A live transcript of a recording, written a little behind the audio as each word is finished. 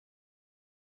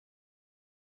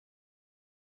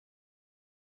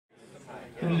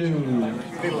All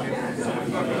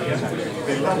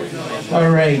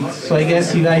right, so I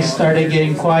guess you guys started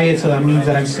getting quiet, so that means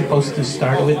that I'm supposed to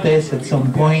start with this at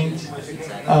some point.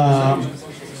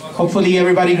 Hopefully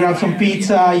everybody grabbed some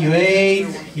pizza, you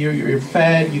ate, you're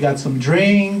fed, you got some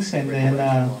drinks, and then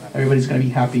everybody's gonna be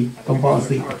happy. Don't fall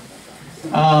asleep.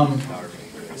 My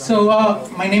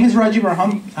name is Raji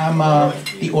Barham. I'm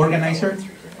the organizer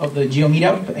of the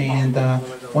GeoMeetup, and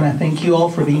want to thank you all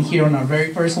for being here on our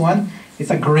very first one. It's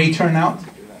a great turnout.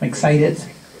 I'm excited.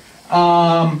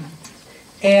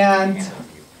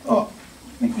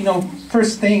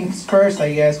 First things first,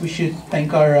 I guess we should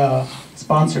thank our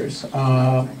sponsors.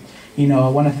 I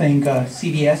want to thank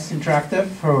CBS Interactive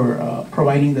for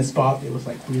providing the spot. It was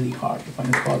like really hard to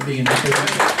find a spot big enough.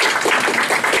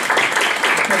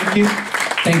 Thank you.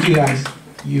 Thank you guys.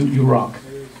 You rock.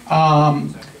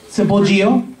 Simple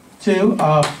Geo too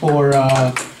for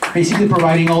basically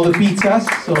providing all the pizzas,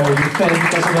 so you're fed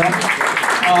because of that.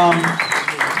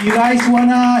 You guys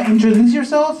wanna introduce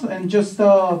yourselves and just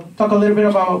talk a little bit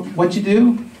about what you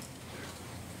do?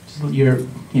 Just your,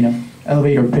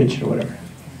 elevator pitch or whatever.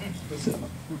 So.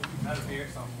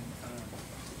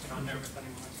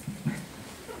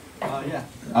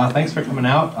 Thanks for coming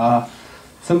out.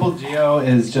 Simple Geo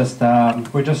is just,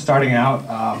 we're just starting out.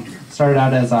 Started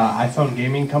out as an iPhone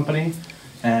gaming company,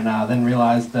 and then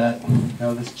realized that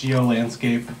this geo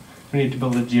landscape, we need to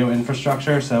build a geo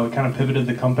infrastructure, so we kind of pivoted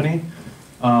the company.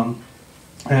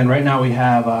 And right now we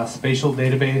have a spatial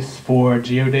database for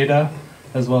geodata,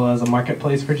 as well as a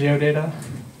marketplace for geodata,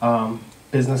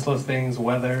 business listings,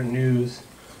 weather, news.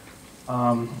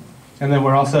 And then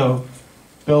we're also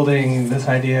building this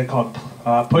idea called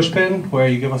pushpin, where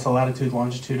you give us a latitude,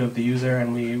 longitude of the user,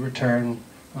 and we return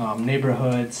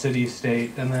neighborhood, city,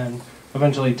 state, and then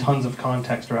eventually tons of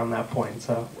context around that point.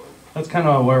 So that's kind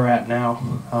of where we're at now.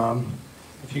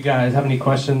 If you guys have any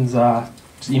questions,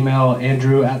 just email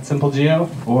Andrew@SimpleGeo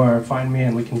or find me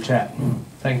and we can chat.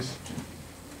 Thanks.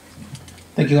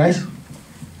 Thank you guys.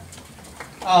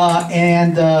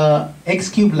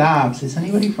 Xcube Labs. Is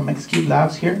anybody from Xcube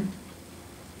Labs here?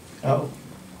 Oh,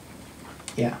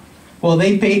 yeah. Well,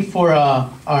 they paid for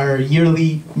our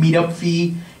yearly meetup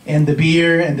fee and the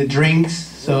beer and the drinks,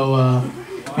 so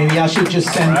maybe I should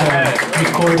just send the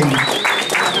recording.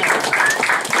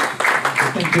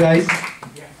 Thank you guys.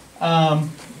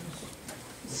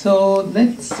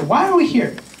 Why are we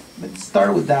here? Let's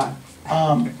start with that.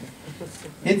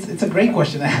 It's a great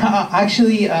question.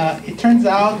 Actually, it turns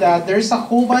out that there's a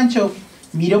whole bunch of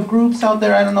meetup groups out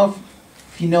there. I don't know if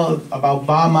you know about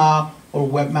BAMA or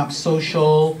WebMap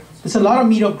Social. There's a lot of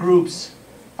meetup groups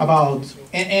about,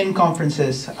 and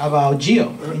conferences about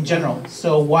geo in general.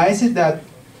 So why is it that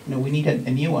we need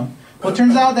a new one? Well, it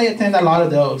turns out they attend a lot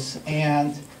of those,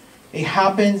 and it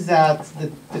happens that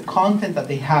the content that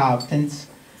they have tends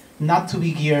not to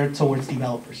be geared towards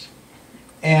developers.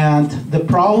 And the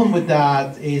problem with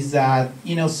that is that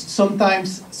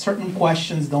sometimes certain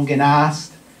questions don't get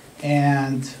asked,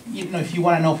 and if you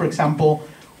want to know, for example,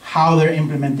 how they're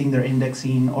implementing their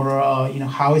indexing, or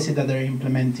how is it that they're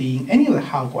implementing any of the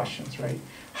how questions, right?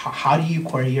 How do you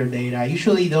query your data?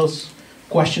 Usually those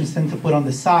questions tend to put on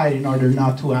the side in order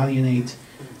not to alienate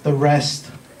the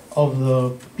rest of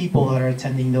the people that are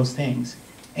attending those things.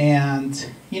 And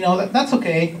that's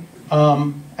okay.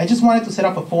 I just wanted to set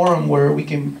up a forum where we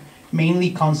can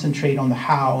mainly concentrate on the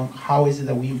how is it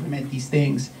that we implement these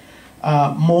things,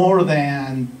 more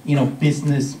than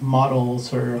business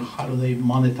models or how do they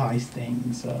monetize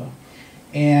things.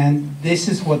 And this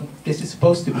is what this is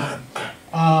supposed to be.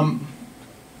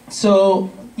 So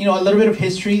a little bit of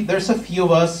history. There's a few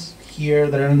of us here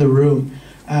that are in the room,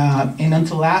 and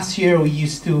until last year we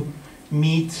used to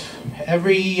meet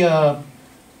every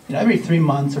 3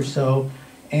 months or so,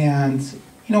 and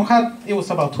it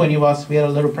was about 20 of us. We had a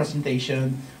little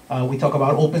presentation. We talk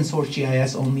about open source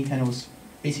GIS only, and it was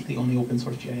basically only open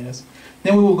source GIS.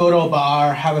 Then we would go to a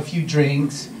bar, have a few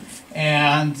drinks,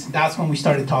 and that's when we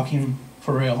started talking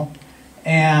for real.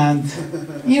 And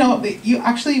we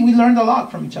learned a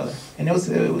lot from each other, and it was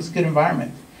a good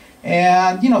environment.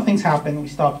 And things happen. We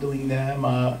stopped doing them.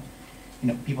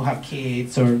 People have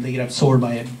kids, or they get absorbed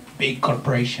by a big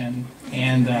corporation,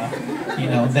 and then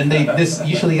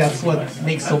usually that's what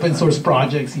makes open source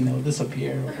projects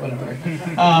disappear or whatever.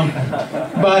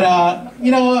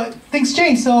 Things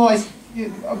change. So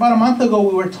about a month ago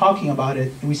we were talking about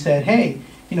it, and we said, hey,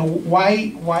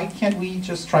 why can't we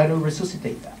just try to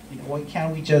resuscitate that? Why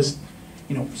can't we just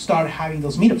start having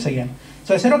those meetups again?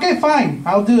 So I said, okay, fine,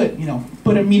 I'll do it.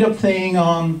 Put a meetup thing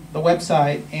on the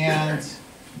website, and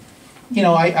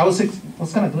I was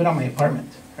gonna do it on my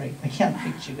apartment, right? I can't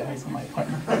fix you guys on my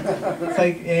apartment. It's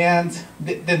like, and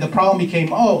then the problem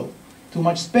became, oh, too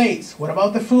much space. What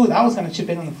about the food? I was gonna chip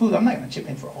in on the food. I'm not gonna chip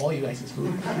in for all you guys'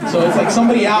 food. So it's like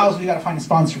somebody else, we gotta find a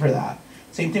sponsor for that.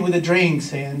 Same thing with the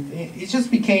drinks, and it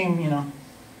just became,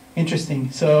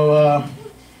 interesting. So,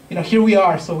 here we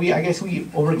are. So I guess we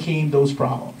overcame those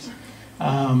problems.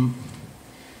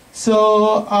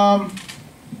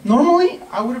 Normally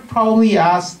I would have probably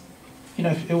asked,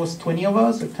 if it was 20 of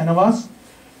us or 10 of us,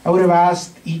 I would have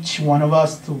asked each one of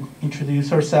us to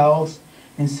introduce ourselves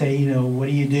and say, what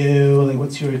do you do? Like,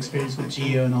 what's your experience with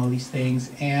Geo and all these things?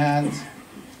 And,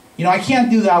 I can't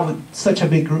do that with such a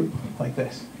big group like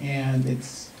this. And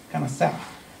it's kind of sad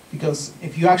because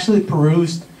if you actually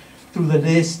perused through the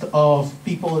list of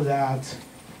people that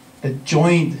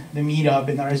joined the meetup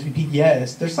in RSVP,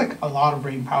 yes, there's like a lot of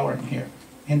brain power in here.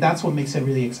 And that's what makes it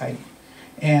really exciting.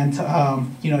 And,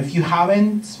 if you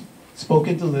haven't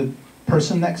spoken to the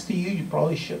person next to you, you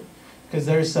probably should. Because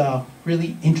there's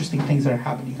really interesting things that are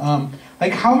happening.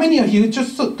 Like how many of you,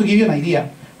 just to give you an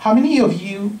idea, how many of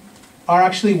you are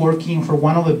actually working for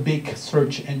one of the big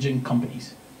search engine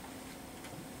companies?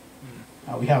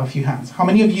 We have a few hands. How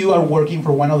many of you are working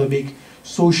for one of the big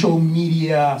social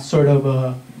media sort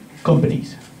of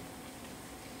companies?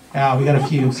 Yeah, we got a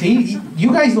few. See,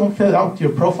 you guys don't fill out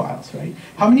your profiles, right?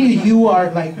 How many of you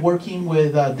are like working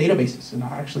with databases and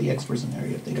are actually experts in the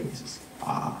area of databases?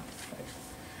 Right.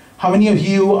 How many of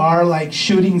you are like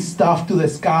shooting stuff to the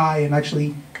sky and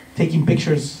actually taking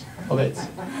pictures of it?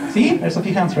 See, there's a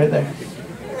few hands right there.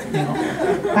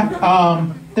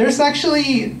 There's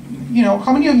actually,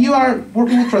 how many of you are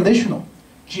working with traditional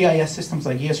GIS systems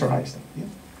like ESRI stuff? Yeah?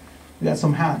 We got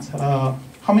some hands.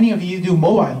 How many of you do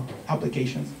mobile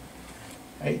applications?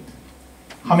 Right?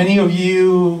 How many of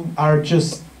you are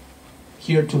just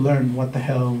here to learn what the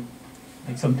hell,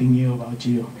 like something new about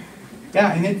Geo?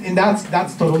 Yeah, and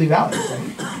that's totally valid,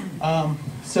 right?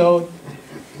 So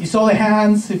you saw the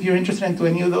hands. If you're interested into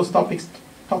any of those topics,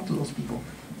 talk to those people.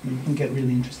 It can get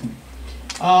really interesting.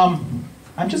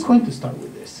 I'm just going to start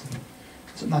with this,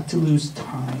 so not to lose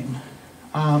time.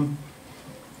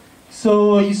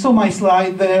 So you saw my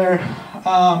slide there.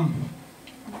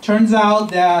 Turns out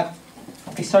that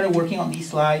I started working on these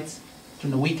slides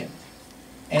during the weekend.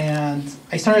 And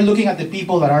I started looking at the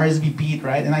people that RSVP'd,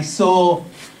 right? And I saw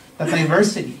the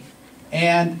diversity.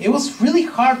 And it was really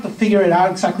hard to figure it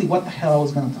out exactly what the hell I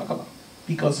was going to talk about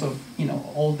because of,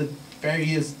 all the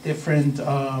various different,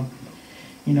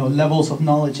 levels of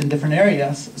knowledge in different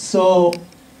areas. So,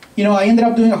 I ended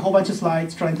up doing a whole bunch of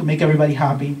slides trying to make everybody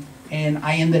happy. And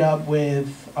I ended up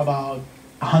with about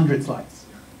 100 slides.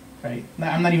 Right?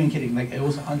 I'm not even kidding, like it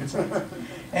was 100 slides.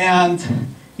 And,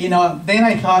 then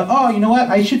I thought, oh, you know what?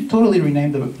 I should totally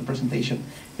rename the presentation.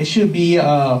 It should be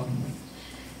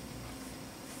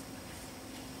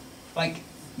like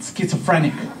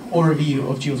schizophrenic overview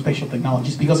of geospatial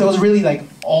technologies because it was really like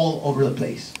all over the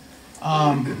place.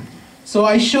 So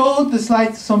I showed the slide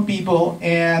to some people,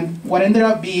 and what ended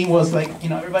up being was like,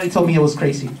 everybody told me it was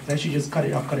crazy. I should just cut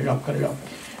it off, cut it off, cut it off.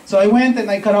 So I went and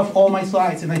I cut off all my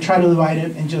slides and I tried to divide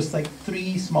it in just like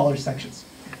 3 smaller sections.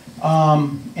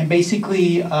 And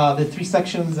basically the 3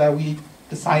 sections that we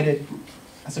decided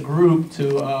as a group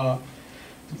to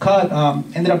cut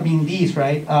ended up being these,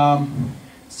 right?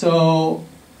 So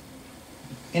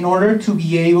in order to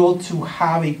be able to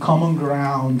have a common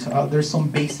ground, there's some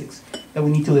basics that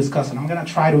we need to discuss. And I'm gonna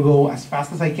try to go as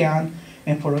fast as I can.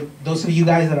 And for those of you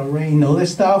guys that already know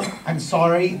this stuff, I'm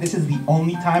sorry, this is the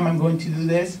only time I'm going to do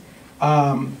this.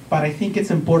 But I think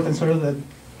it's important sort of that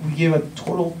we give a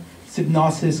total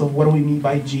synopsis of what do we mean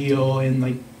by geo and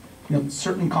like,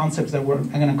 certain concepts that I'm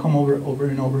gonna come over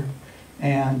and over.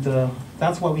 And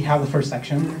that's why we have the first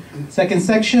section. Second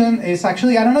section is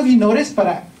actually, I don't know if you noticed,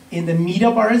 but in the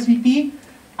meetup RSVP,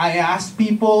 I asked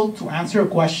people to answer a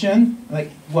question,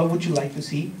 like, what would you like to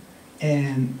see?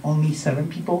 And only 7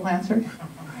 people answered,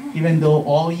 even though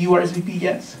all you RSVP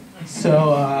yes.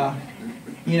 So,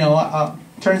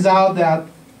 turns out that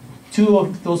 2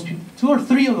 or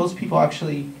 3 of those people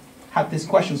actually had this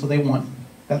question, so they won.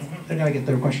 They're gonna get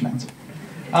their question answered.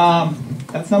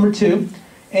 That's number 2.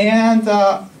 And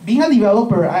being a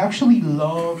developer, I actually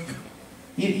love,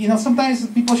 sometimes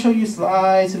people show you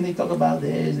slides and they talk about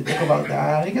this, they talk about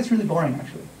that. It gets really boring,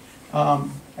 actually.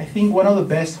 I think one of the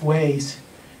best ways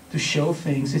to show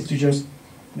things is to just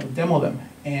demo them.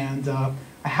 And I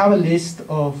have a list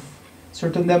of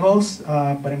certain demos,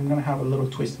 but I'm gonna have a little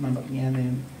twist in them at the end,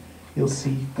 and you'll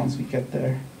see once we get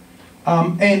there.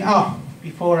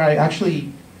 Before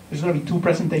there's gonna be 2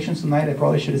 presentations tonight. I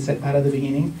probably should have said that at the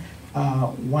beginning.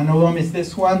 One of them is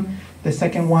this one. The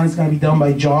second one is going to be done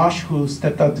by Josh, who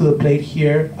stepped up to the plate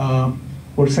here.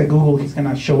 Works at Google. He's going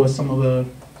to show us some of the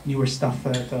newer stuff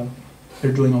that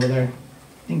they're doing over there.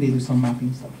 I think they do some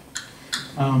mapping stuff.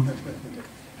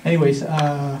 Anyways,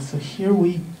 so here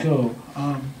we go.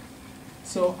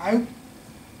 So I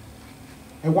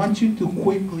want you to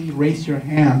quickly raise your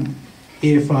hand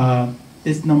if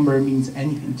this number means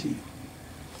anything to you.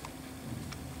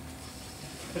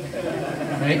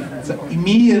 Right? So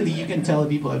immediately you can tell the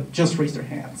people that just raised their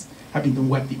hands have been doing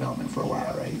web development for a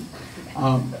while, right?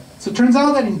 So it turns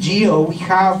out that in Geo we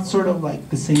have sort of like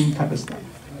the same type of stuff.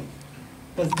 Right?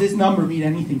 Does this number mean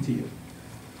anything to you?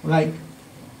 Like,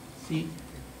 see?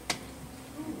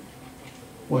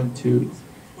 1, 2.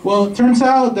 Well, it turns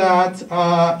out that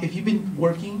if you've been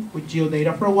working with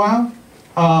geodata for a while,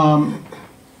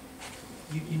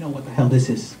 you know what the hell this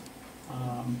is.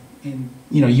 And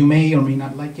you may or may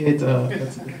not like it.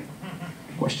 That's a different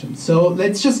question. So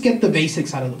let's just get the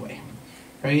basics out of the way,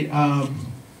 right?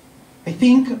 I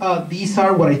think these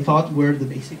are what I thought were the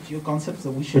basic geo concepts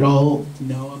that we should all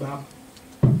know about.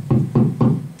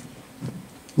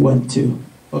 1, 2.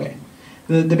 Okay.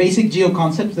 The basic geo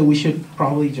concepts that we should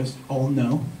probably just all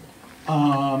know.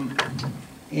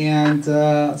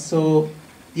 So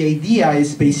the idea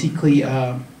is basically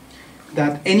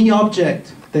that any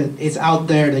object that is out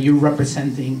there that you're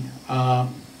representing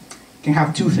can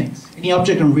have two things. Any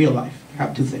object in real life can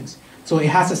have two things. So it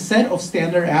has a set of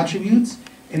standard attributes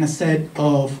and a set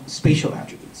of spatial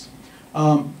attributes.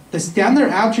 The standard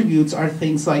attributes are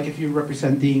things like if you're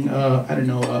representing, I don't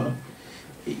know,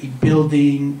 a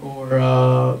building or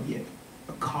a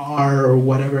car or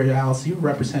whatever else you're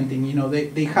representing.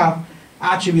 They have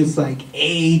attributes like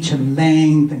age and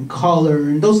length and color,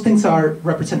 and those things are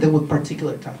represented with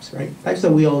particular types, right? Types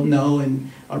that we all know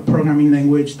in our programming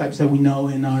language, types that we know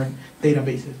in our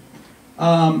databases.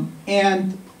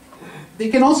 And they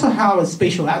can also have a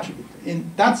spatial attribute,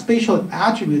 and that spatial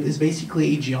attribute is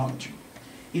basically a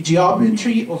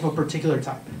geometry of a particular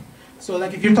type. So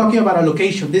like if you're talking about a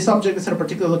location, this object is at a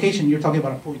particular location, you're talking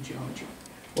about a point geometry.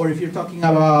 Or if you're talking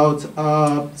about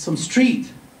some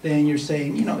street, then you're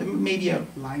saying, it may be a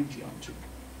line geometry.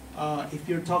 If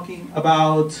you're talking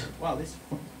about, wow, this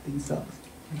thing sucks.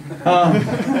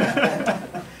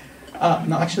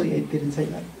 No, actually, I didn't say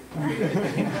that.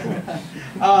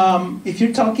 If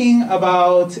you're talking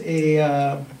about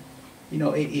a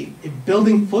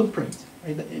building footprint,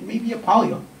 right, it may be a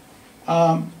polygon.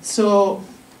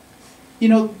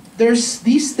 There's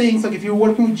these things, like if you're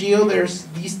working with Geo, there's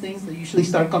these things that usually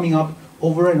start coming up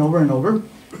over and over and over.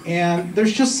 And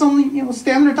there's just some,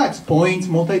 standard types: points,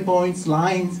 multi-points,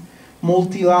 lines,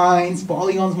 multi-lines,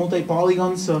 polygons,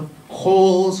 multi-polygons,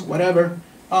 holes, whatever.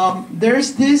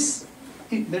 There's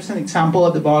an example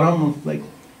at the bottom of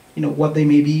what they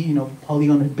may be,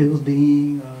 polygon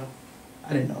building,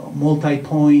 I don't know,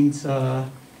 multi-points,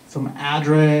 some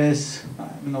address. I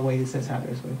don't know why it says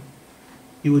address, but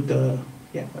you would,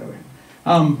 yeah, whatever.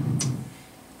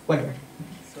 Whatever.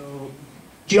 So,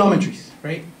 geometries,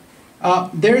 right?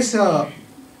 There's a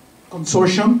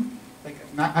consortium, like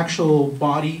an actual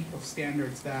body of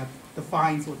standards that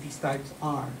defines what these types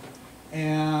are.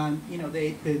 And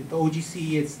the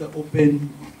OGC, it's the Open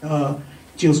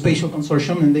Geospatial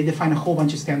Consortium, and they define a whole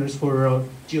bunch of standards for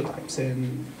geotypes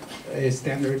and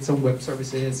standards on web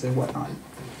services and whatnot.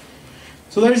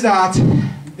 So there's that.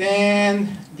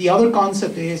 Then the other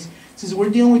concept is, since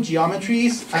we're dealing with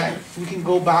geometries, we can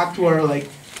go back to our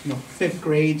 5th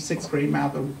grade, 6th grade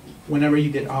math, or whenever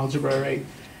you did algebra, right?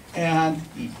 And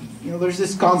there's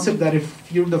this concept that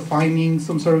if you're defining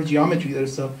some sort of geometry,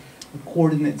 there's a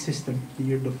coordinate system that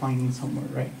you're defining somewhere,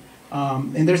 right?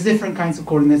 And there's different kinds of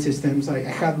coordinate systems. I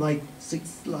had 6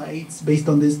 slides based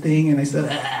on this thing, and I said,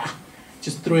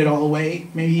 just threw it all away.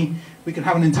 Maybe we could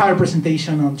have an entire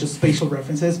presentation on just spatial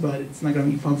references, but it's not going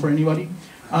to be fun for anybody.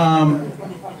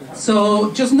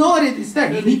 So just know that it's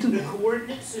there. You need to. The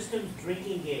coordinate system's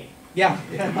drinking game. Yeah.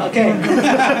 Okay.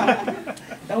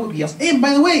 That would be awesome. And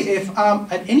by the way, if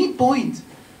at any point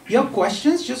you have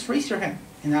questions, just raise your hand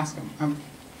and ask them. I'm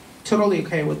totally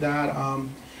okay with that.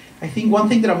 I think one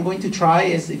thing that I'm going to try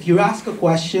is if you ask a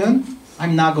question,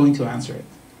 I'm not going to answer it.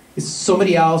 It's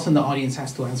somebody else in the audience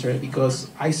has to answer it, because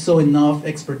I saw enough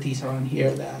expertise around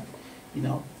here that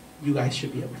you guys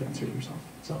should be able to answer it yourself.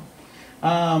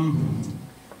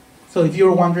 So if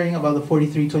you're wondering about the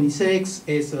 4326,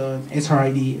 it's an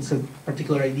SRID. It's a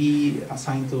particular ID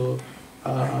assigned to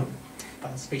a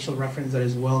spatial reference that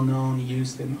is well known,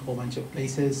 used in a whole bunch of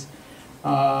places,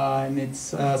 and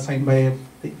it's assigned by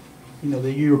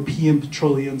the European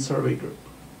Petroleum Survey Group.